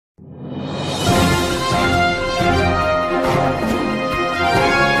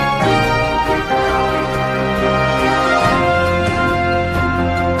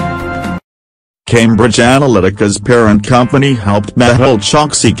Cambridge Analytica's parent company helped Mehul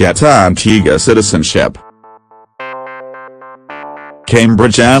Choksi get Antigua citizenship.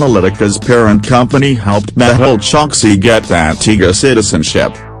 Cambridge Analytica's parent company helped Mehul Choksi get Antigua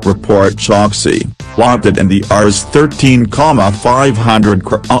citizenship, report Choksi, wanted in the Rs 13,500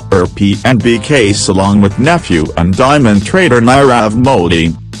 crore PNB case along with nephew and diamond trader Nirav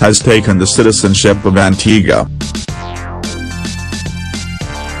Modi, has taken the citizenship of Antigua.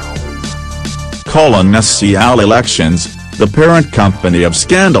 SCL elections, the parent company of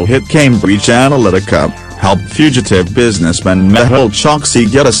scandal hit Cambridge Analytica, helped fugitive businessman Mehul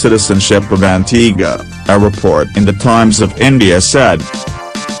Choksi get a citizenship of Antigua, a report in the Times of India said.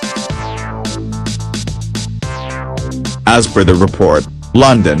 As per the report,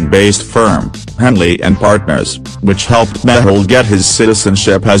 London-based firm, Henley & Partners, which helped Mehul get his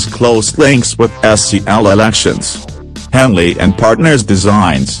citizenship has close links with SCL elections. Henley & Partners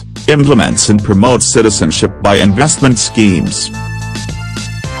designs, implements and promotes citizenship by investment schemes.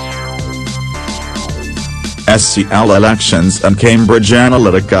 SCL elections and Cambridge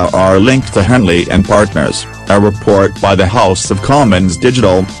Analytica are linked to Henley & Partners, a report by the House of Commons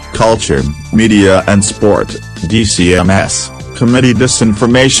Digital, Culture, Media and Sport, DCMS, Committee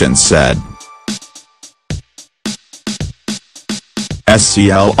disinformation said.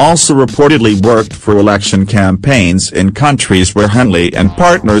 SCL also reportedly worked for election campaigns in countries where Henley &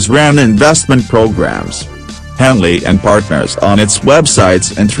 Partners ran investment programs. Henley & Partners on its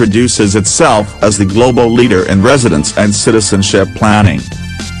websites introduces itself as the global leader in residence and citizenship planning.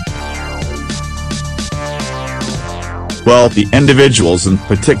 Wealthy individuals in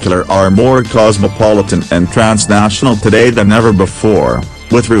particular are more cosmopolitan and transnational today than ever before,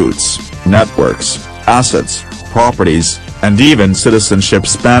 with roots, networks, assets, properties, and even citizenship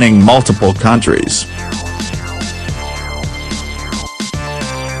spanning multiple countries.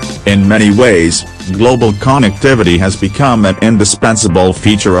 In many ways, global connectivity has become an indispensable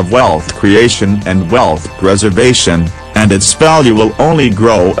feature of wealth creation and wealth preservation, and its value will only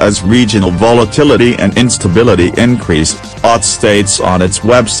grow as regional volatility and instability increase, it states on its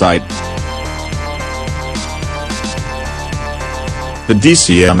website. The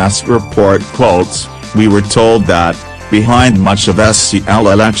DCMS report quotes, "We were told that, behind much of SCL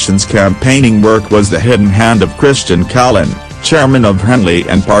elections campaigning work was the hidden hand of Christian Callan, chairman of Henley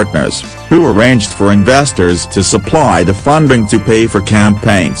 & Partners, who arranged for investors to supply the funding to pay for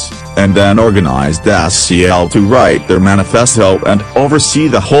campaigns, and then organized SCL to write their manifesto and oversee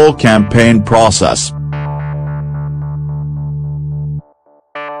the whole campaign process."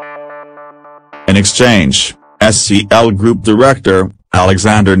 In exchange, SCL Group Director,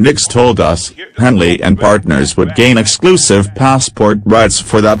 Alexander Nix told us, Henley & Partners would gain exclusive passport rights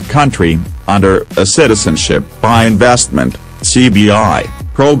for that country, under a Citizenship by Investment, CBI,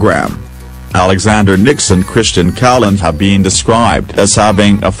 program. Alexander Nix and Christian Callan have been described as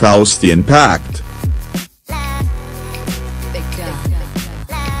having a Faustian pact.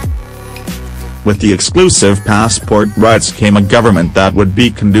 With the exclusive passport rights came a government that would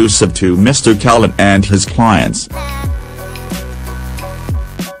be conducive to Mr. Callan and his clients.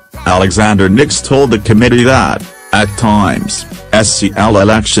 Alexander Nix told the committee that, at times, SCL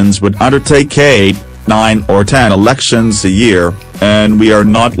elections would undertake 8, 9 or 10 elections a year, and we are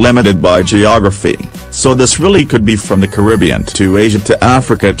not limited by geography, so this really could be from the Caribbean to Asia to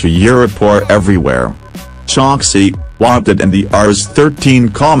Africa to Europe or everywhere. Choksi, wanted in the Rs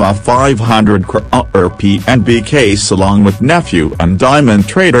 13,500 crore PNB case along with nephew and diamond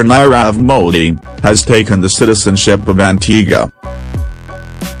trader Nirav Modi, has taken the citizenship of Antigua.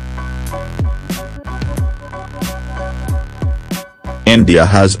 India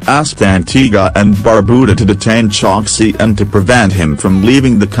has asked Antigua and Barbuda to detain Choksi and to prevent him from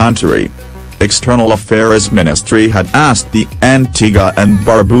leaving the country. External Affairs Ministry had asked the Antigua and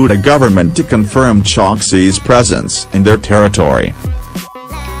Barbuda government to confirm Choksi's presence in their territory.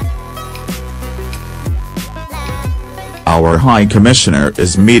 Our High Commissioner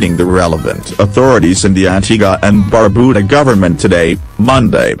is meeting the relevant authorities in the Antigua and Barbuda government today,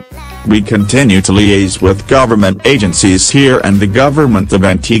 Monday. We continue to liaise with government agencies here and the government of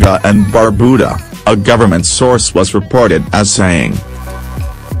Antigua and Barbuda, a government source was reported as saying.